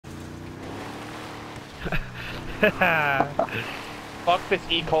Fuck this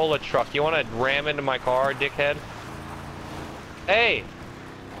E-Cola truck. You wanna ram into my car, dickhead? Hey!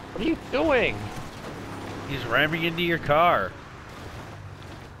 What are you doing? He's ramming into your car.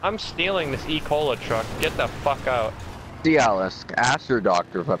 I'm stealing this E-Cola truck. Get the fuck out. See, Alice, ask your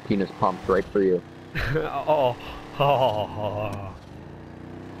doctor if a penis pump's right for you. Oh.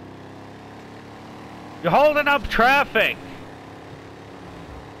 You're holding up traffic.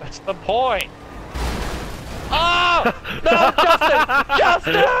 That's the point. Oh! No,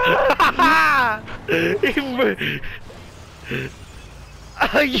 Justin!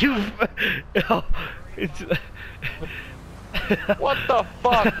 What the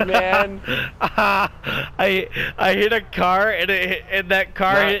fuck, man? I hit a car and that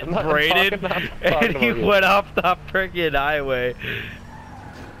car hit Brayden and he went off the freaking highway.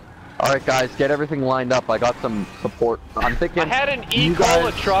 Alright guys, get everything lined up. I got some support. I'm thinking... I had an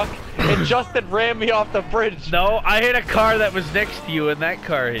E-Cola truck and Justin ran me off the bridge. No, I hit a car that was next to you and that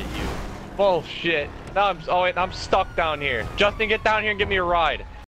car hit you. Bullshit. Now I'm stuck down here. Justin, get down here and give me a ride.